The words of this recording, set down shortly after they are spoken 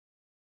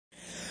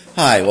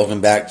Hi,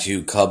 welcome back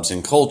to Cubs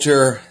and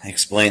Culture,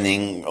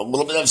 explaining a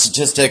little bit of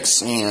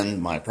statistics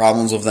and my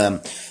problems with them.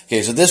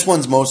 Okay, so this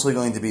one's mostly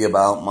going to be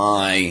about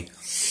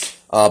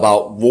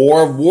about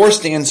WAR. WAR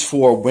stands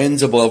for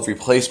wins above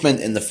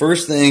replacement, and the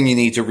first thing you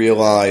need to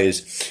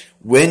realize,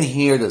 win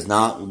here does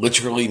not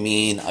literally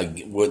mean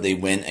they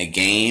win a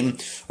game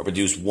or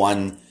produce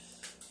one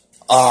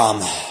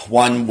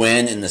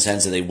win in the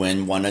sense that they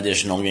win one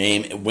additional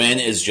game. Win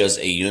is just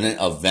a unit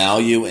of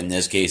value. In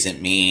this case,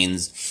 it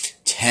means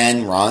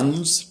 10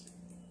 runs.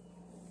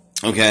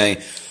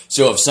 Okay,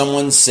 so if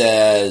someone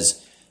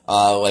says,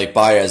 like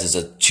Baez is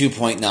a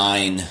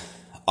 2.9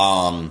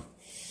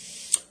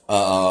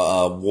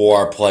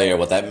 WAR player,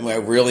 what that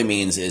really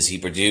means is he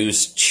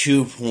produced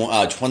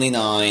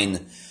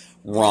 29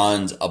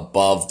 runs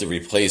above the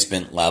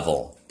replacement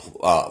level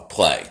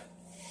play.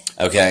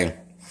 Okay.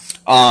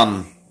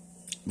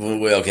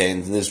 Okay,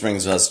 and this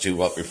brings us to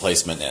what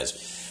replacement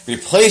is.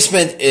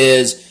 Replacement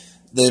is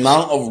the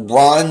amount of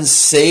runs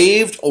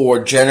saved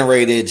or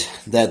generated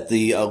that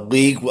the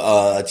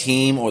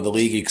team or the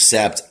league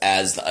accepts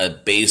as a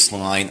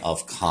baseline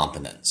of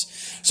competence.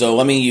 So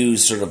let me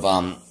use sort of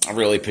a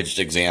really pitched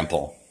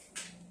example.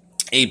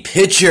 A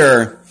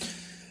pitcher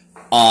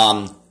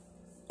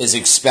is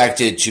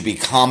expected to be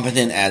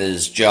competent at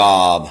his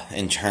job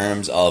in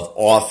terms of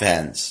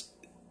offense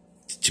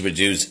to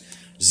produce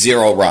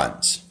 0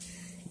 runs.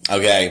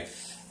 Okay,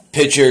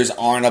 pitchers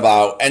aren't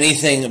about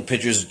anything that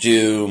pitchers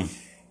do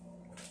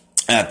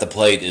at the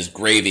plate is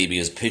gravy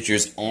because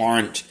pitchers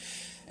aren't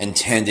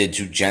intended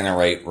to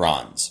generate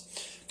runs.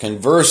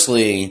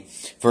 Conversely,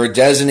 for a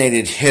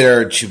designated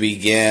hitter to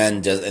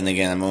begin, and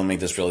again, I'm going to make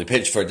this really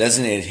pitched, for a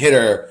designated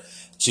hitter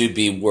to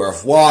be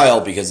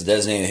worthwhile because the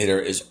designated hitter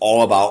is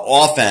all about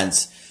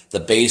offense, the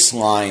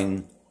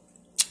baseline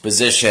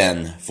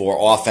position for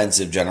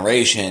offensive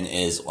generation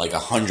is like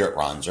 100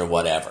 runs or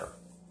whatever.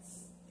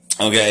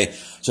 Okay,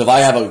 so if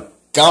I have a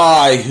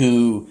guy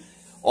who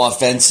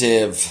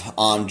offensive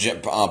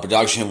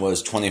production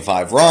was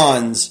 25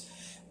 runs,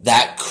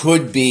 that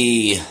could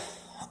be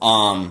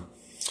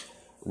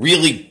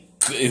really,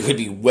 it could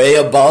be way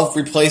above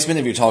replacement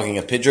if you're talking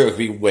a pitcher. It could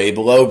be way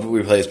below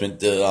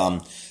replacement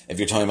if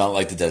you're talking about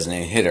like the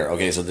designated hitter.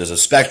 Okay, so there's a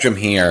spectrum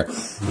here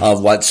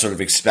of what's sort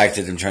of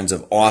expected in terms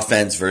of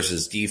offense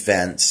versus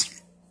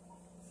defense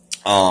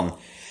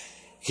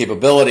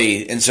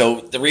capability. And so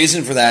the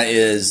reason for that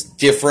is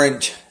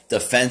different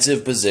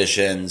defensive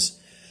positions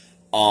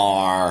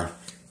are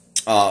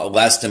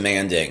less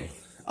demanding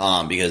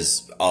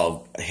because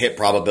of hit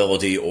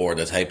probability or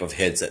the type of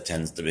hits that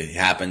tends to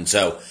happen.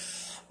 So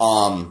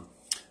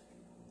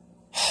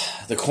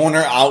the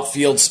corner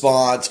outfield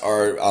spots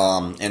are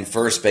and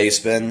first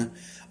baseman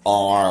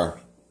are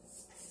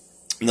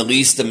the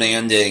least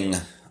demanding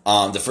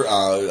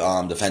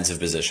defensive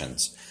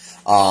positions.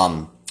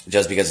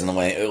 Just because in the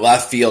way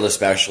left field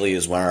especially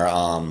is where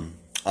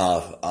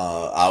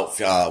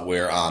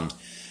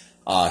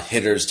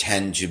hitters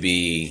tend to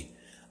be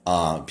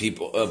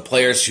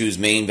players whose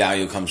main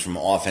value comes from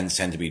offense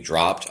tend to be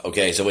dropped.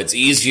 Okay, so it's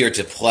easier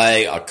to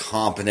play a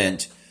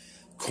competent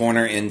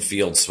corner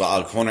outfield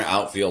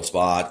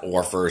spot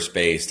or first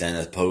base than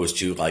as opposed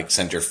to like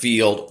center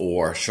field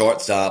or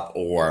shortstop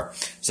or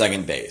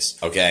second base.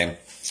 Okay,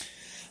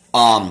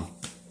 then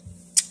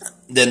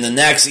the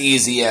next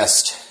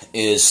easiest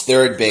is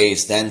third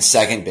base, then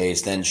second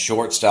base, then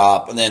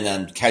shortstop, and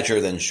then catcher,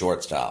 then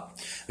shortstop.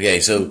 Okay,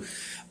 so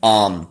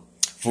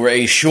for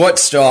a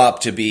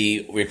shortstop to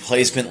be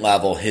replacement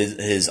level,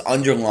 his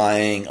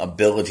underlying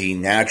ability,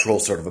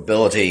 natural sort of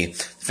ability,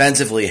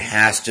 defensively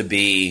has to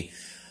be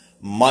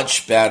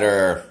much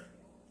better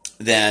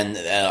than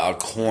a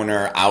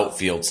corner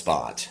outfield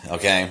spot.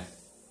 Okay,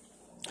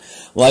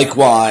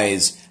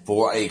 likewise,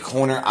 for a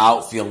corner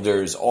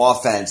outfielder's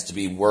offense to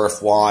be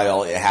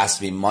worthwhile, it has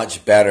to be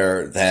much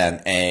better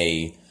than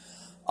a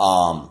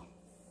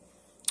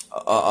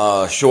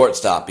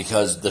shortstop,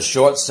 because the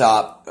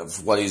shortstop,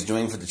 what he's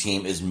doing for the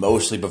team is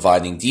mostly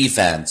providing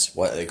defense.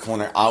 What a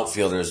corner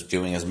outfielder is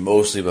doing is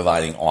mostly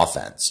providing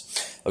offense.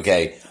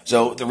 Okay,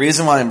 so the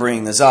reason why I'm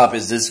bringing this up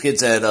is this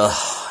gets at an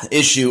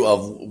issue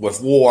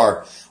with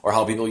WAR, or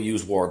how people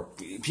use WAR.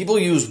 People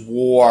use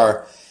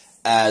WAR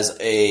as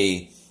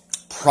a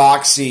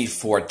proxy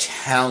for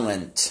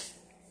talent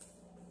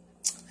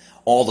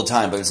all the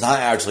time, but it's not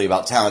actually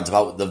about talent. It's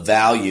about the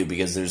value,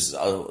 because there's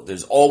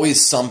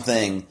always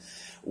something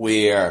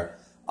where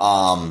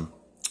a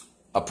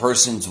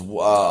person's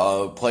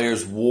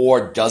player's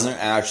WAR doesn't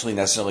actually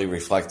necessarily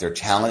reflect their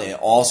talent. It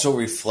also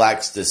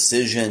reflects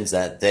decisions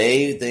that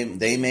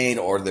they made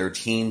or their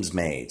teams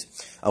made.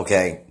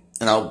 Okay,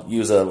 and I'll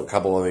use a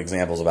couple of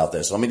examples about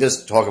this. So let me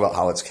just talk about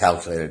how it's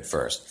calculated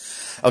first.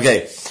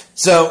 Okay,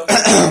 so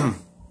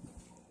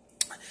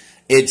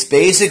it's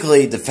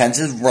basically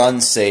defensive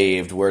runs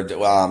saved, where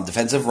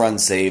defensive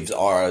runs saved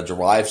are a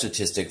derived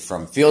statistic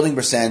from fielding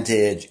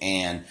percentage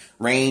and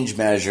range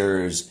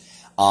measures,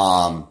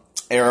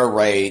 error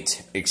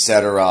rate,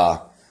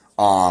 etc.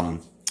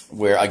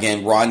 Where,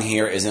 again, run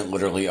here isn't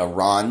literally a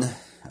run,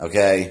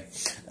 okay?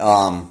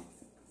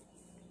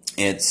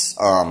 It's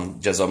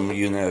just a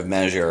unit of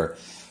measure.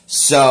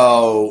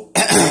 So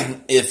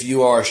if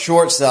you are a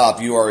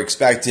shortstop, you are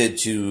expected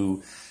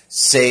to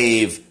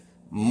save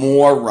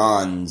more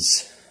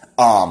runs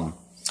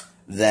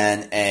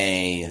than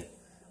a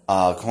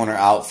corner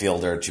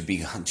outfielder to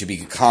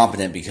be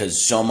competent,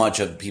 because so much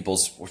of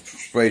people's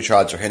straight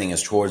shots are hitting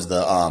us towards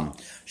the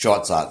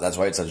shortstop. That's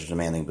why it's such a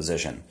demanding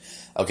position.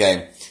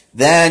 Okay,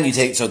 then you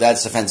take, so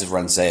that's defensive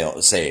run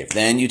save.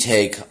 Then you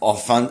take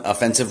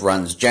offensive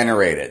runs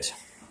generated.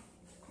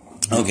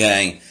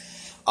 Okay,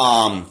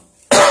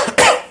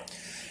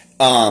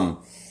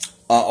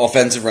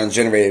 offensive runs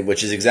generated,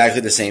 which is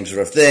exactly the same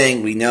sort of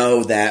thing. We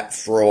know that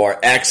for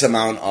X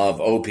amount of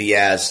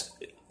OPS,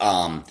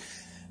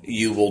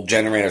 you will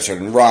generate a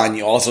certain run.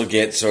 You also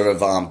get sort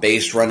of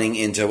base running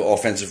into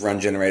offensive run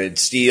generated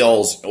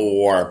steals,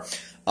 or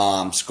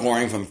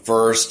scoring from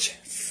first.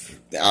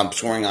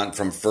 Scoring on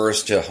from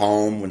first to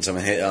home when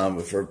someone hit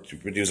to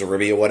produce a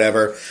ribby or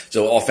whatever.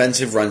 So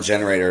offensive runs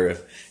generator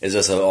is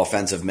just an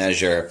offensive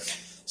measure.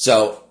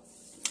 So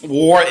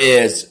WAR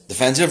is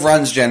defensive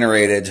runs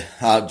generated,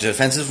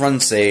 defensive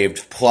runs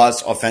saved,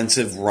 plus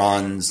offensive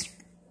runs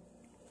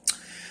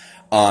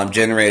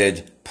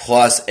generated,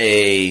 plus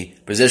a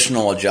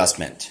positional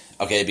adjustment.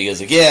 Okay,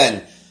 because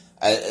again,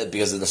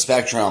 because of the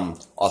spectrum,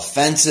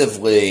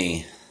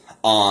 offensively,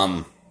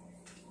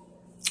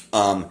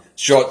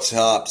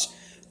 shortstops,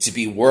 to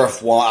be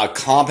worthwhile, a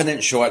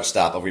competent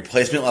shortstop, a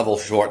replacement level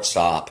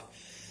shortstop,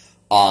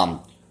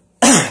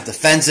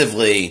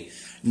 defensively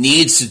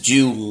needs to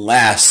do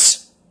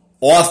less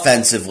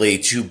offensively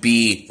to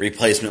be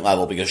replacement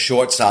level, because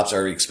shortstops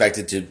are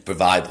expected to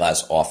provide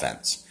less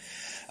offense.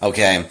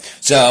 Okay,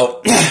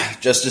 so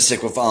just to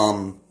stick with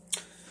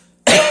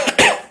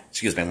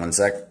excuse me 1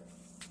 sec.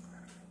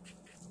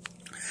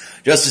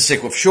 Just to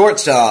stick with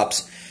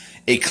shortstops,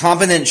 a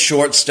competent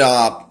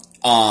shortstop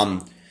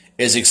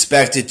is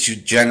expected to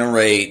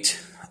generate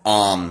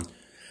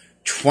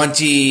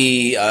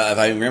 20, if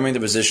I'm remembering the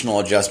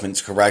positional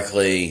adjustments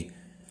correctly,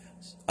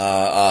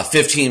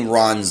 15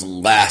 runs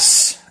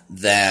less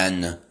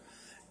than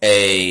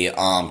a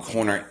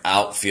corner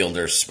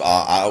outfielder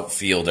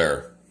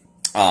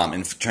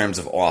in terms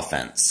of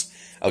offense.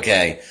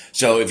 Okay,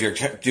 so if you're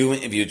doing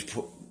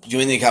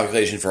the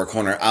calculation for a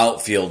corner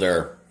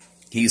outfielder,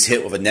 he's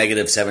hit with a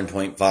negative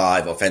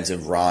 7.5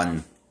 offensive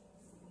run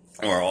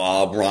or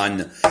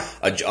run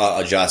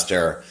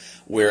adjuster,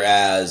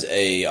 whereas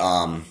a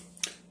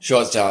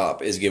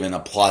shortstop is given a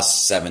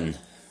plus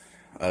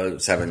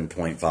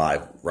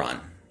 7.5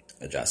 run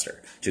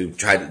adjuster to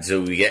try to,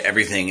 so we get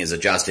everything is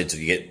adjusted so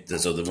you get,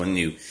 so that when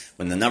the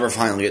number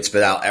finally gets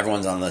spit out,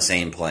 everyone's on the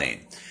same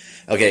plane.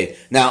 Okay,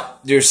 now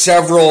there's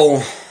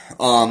several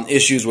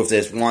issues with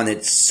this. One,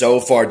 it's so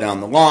far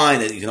down the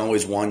line that you can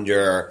always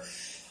wonder,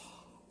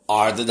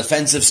 are the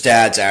defensive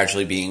stats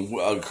actually being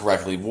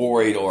correctly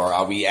worried, or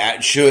are we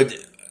should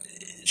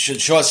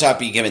shortstop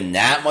be given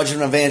that much of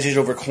an advantage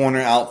over corner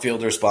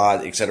outfielder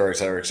spot, et cetera, et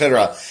cetera, et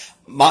cetera?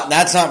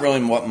 That's not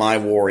really what my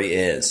worry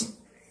is.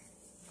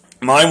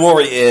 My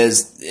worry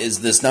is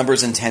this number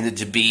is intended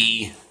to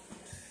be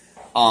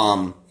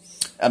a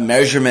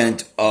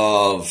measurement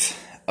of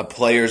a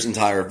player's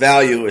entire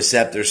value,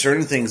 except there's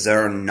certain things that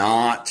are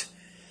not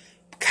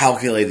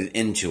calculated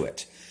into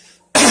it.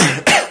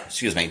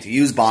 Excuse me. To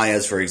use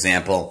Baez, for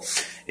example,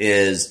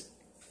 is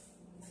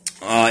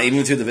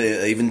even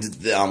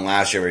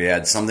last year, where he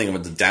had something of a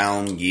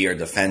down year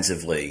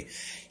defensively,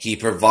 he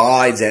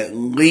provides at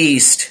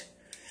least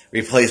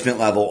replacement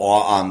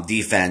level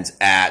defense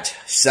at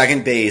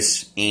second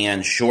base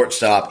and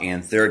shortstop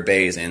and third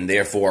base, and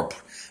therefore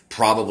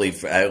probably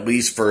at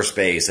least first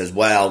base as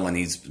well when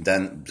he's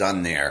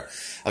done there.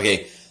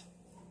 Okay,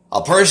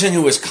 a person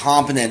who is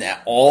competent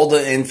at all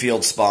the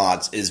infield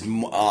spots is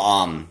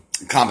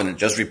competent,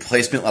 just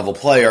replacement level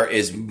player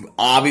is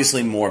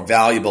obviously more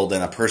valuable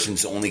than a person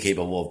who's only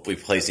capable of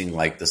replacing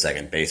like the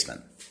second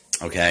baseman.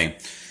 Okay,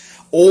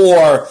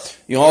 or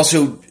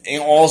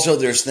also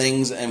there's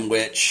things in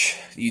which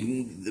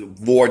the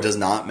WAR does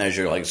not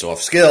measure like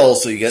soft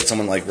skills. So you get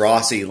someone like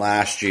Rossi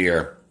last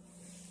year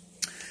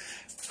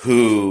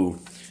who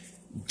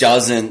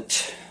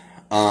doesn't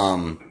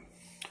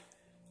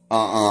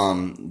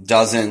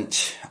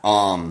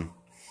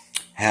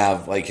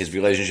have like his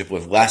relationship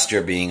with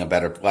Lester being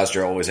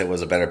Lester always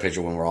was a better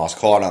pitcher when Ross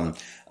caught him.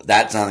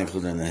 That's not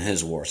included in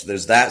his WAR. So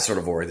there's that sort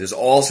of worry. There's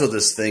also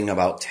this thing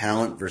about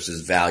talent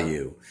versus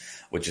value,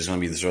 which is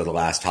going to be sort of the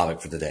last topic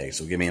for today.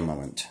 So give me a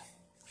moment.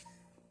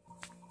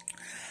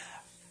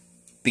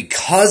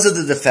 Because of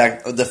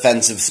the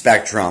defensive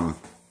spectrum,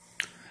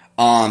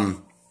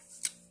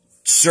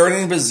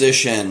 certain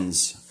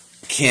positions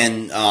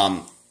can,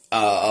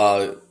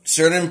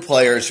 certain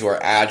players who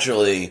are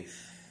actually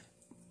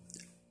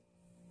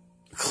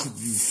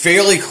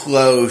fairly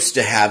close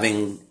to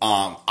having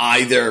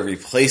either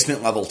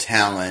replacement level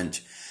talent,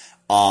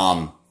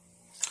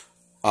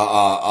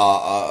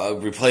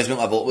 replacement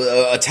level,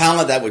 a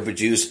talent that would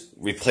produce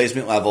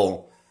replacement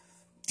level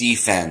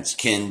defense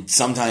can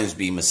sometimes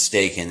be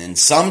mistaken. And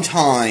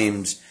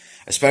sometimes,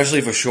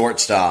 especially for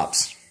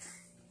shortstops,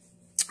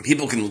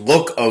 people can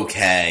look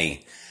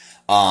okay,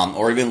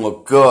 or even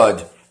look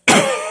good,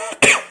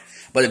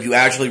 but if you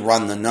actually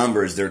run the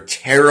numbers, they're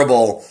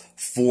terrible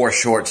for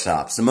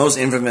shortstops. The most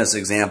infamous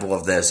example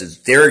of this is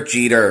Derek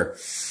Jeter.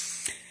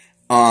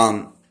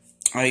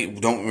 I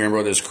don't remember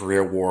what his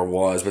career WAR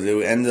was, but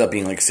it ended up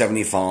being like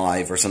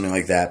 75 or something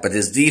like that. But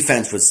his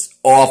defense was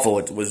awful.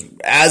 It was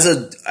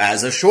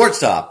as a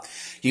shortstop,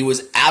 he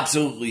was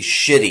absolutely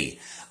shitty.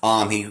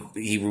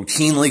 He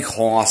routinely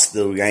cost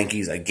the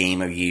Yankees a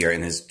game a year,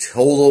 and his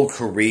total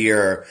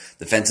career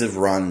defensive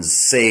runs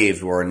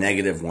saved were a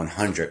negative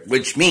 100,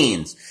 which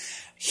means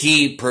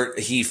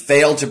he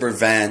failed to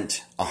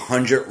prevent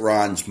 100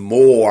 runs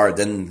more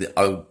than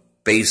a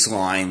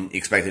baseline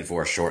expected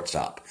for a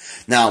shortstop.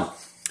 Now,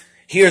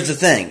 here's the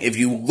thing. If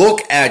you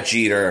look at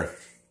Jeter,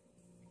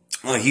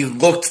 he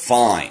looked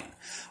fine.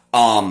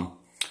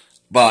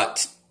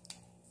 But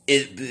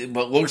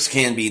looks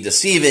can be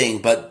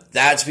deceiving, but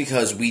that's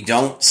because we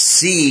don't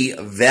see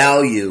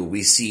value.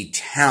 We see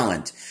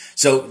talent.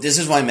 So this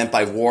is what I meant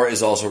by WAR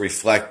is also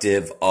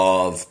reflective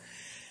of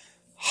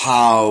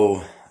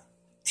how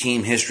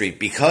team history,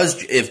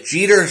 because if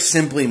Jeter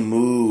simply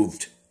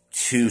moved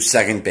to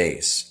second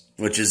base,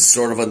 which is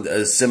sort of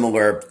a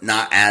similar,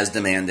 not as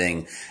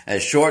demanding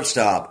as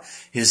shortstop,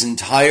 his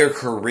entire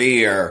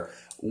career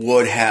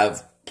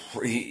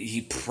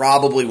he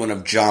probably would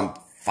have jumped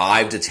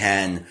 5 to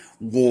 10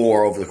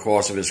 WAR over the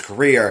course of his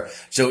career.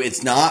 So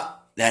it's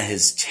not that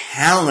his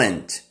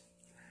talent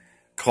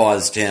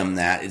caused him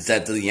that. It's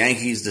that the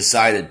Yankees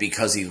decided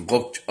because he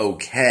looked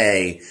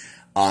okay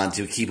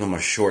to keep him a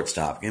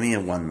shortstop. Give me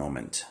one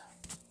moment.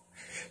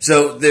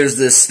 So there's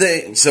this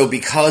thing. So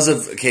because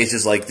of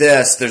cases like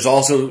this, there's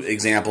also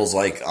examples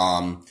like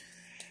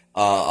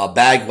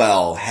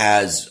Bagwell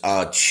has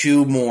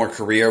 2 more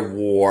career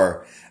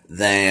WAR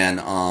than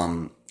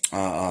Joe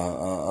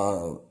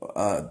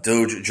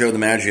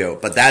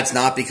DiMaggio, but that's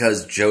not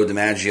because Joe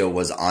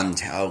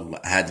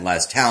DiMaggio had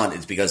less talent.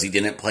 It's because he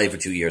didn't play for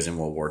 2 years in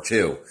World War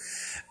II.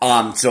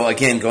 So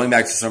again, going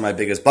back to some of my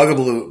biggest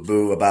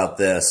bugaboo about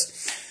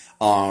this,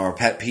 or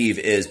pet peeve,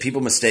 is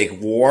people mistake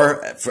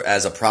WAR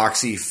as a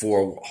proxy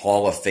for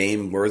Hall of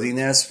Fame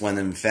worthiness, when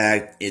in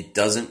fact it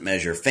doesn't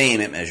measure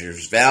fame, it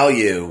measures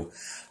value.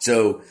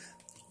 So,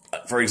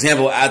 for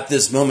example, at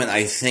this moment,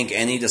 I think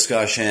any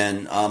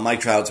discussion, Mike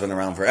Trout's been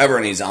around forever,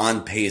 and he's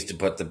on pace to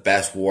put the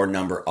best WAR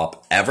number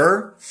up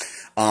ever.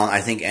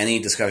 I think any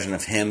discussion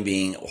of him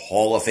being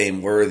Hall of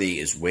Fame worthy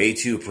is way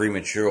too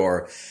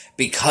premature,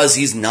 because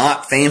he's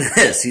not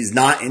famous, he's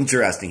not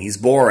interesting, he's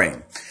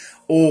boring.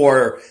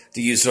 Or,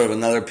 to use sort of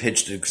another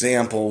pitched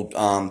example,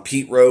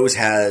 Pete Rose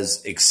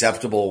has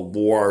acceptable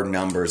WAR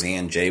numbers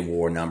and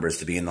J-WAR numbers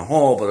to be in the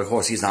Hall, but of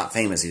course he's not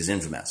famous, he's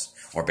infamous.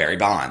 Or Barry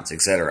Bonds,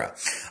 etc.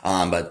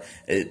 But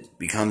it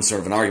becomes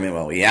sort of an argument,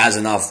 well, he has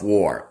enough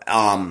WAR.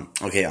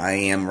 Okay, I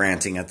am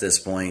ranting at this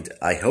point.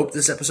 I hope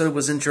this episode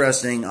was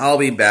interesting. I'll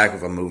be back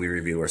with a movie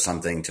review or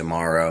something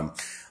tomorrow.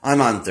 I'm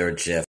on third shift.